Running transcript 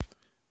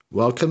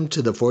Welcome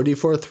to the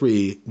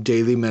 44.3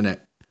 Daily Minute.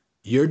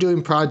 You're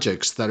doing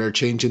projects that are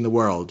changing the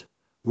world.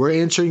 We're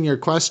answering your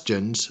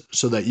questions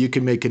so that you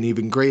can make an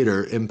even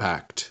greater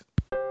impact.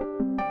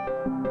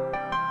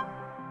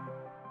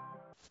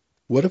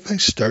 What if I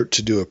start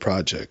to do a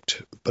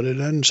project, but it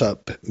ends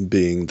up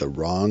being the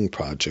wrong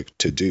project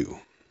to do?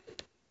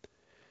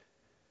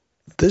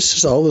 This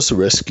is always a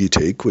risk you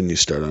take when you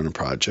start on a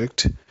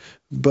project,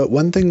 but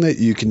one thing that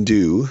you can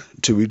do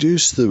to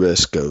reduce the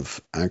risk of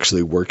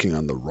actually working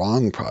on the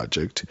wrong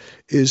project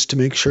is to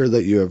make sure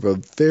that you have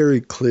a very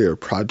clear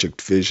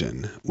project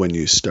vision when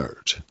you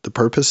start. The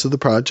purpose of the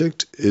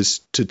project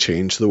is to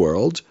change the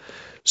world,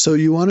 so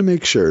you want to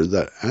make sure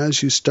that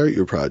as you start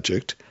your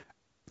project,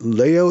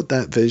 lay out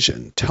that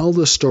vision. Tell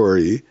the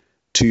story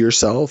to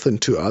yourself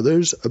and to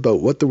others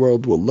about what the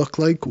world will look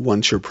like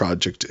once your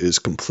project is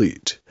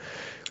complete.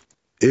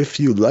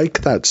 If you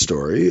like that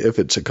story, if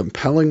it's a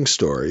compelling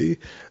story,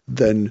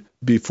 then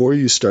before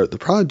you start the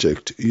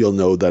project, you'll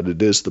know that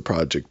it is the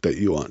project that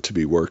you want to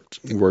be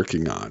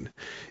working on.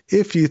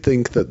 If you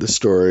think that the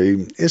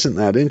story isn't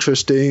that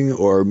interesting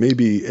or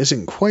maybe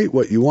isn't quite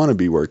what you want to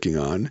be working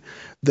on,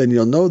 then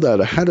you'll know that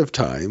ahead of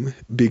time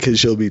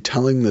because you'll be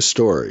telling the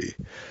story.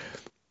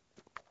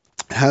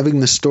 Having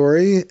the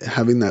story,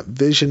 having that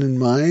vision in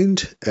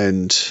mind,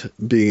 and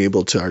being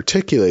able to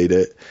articulate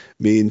it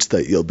means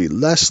that you'll be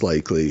less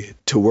likely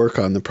to work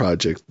on the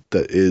project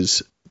that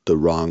is the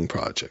wrong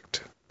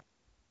project.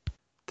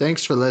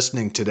 Thanks for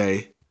listening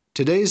today.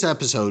 Today's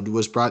episode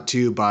was brought to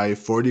you by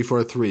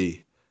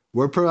 44.3.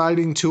 We're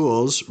providing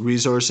tools,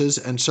 resources,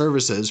 and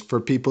services for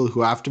people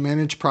who have to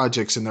manage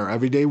projects in their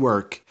everyday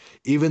work,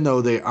 even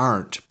though they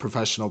aren't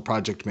professional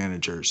project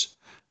managers.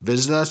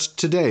 Visit us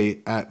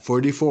today at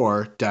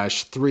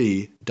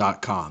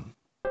 44-3.com.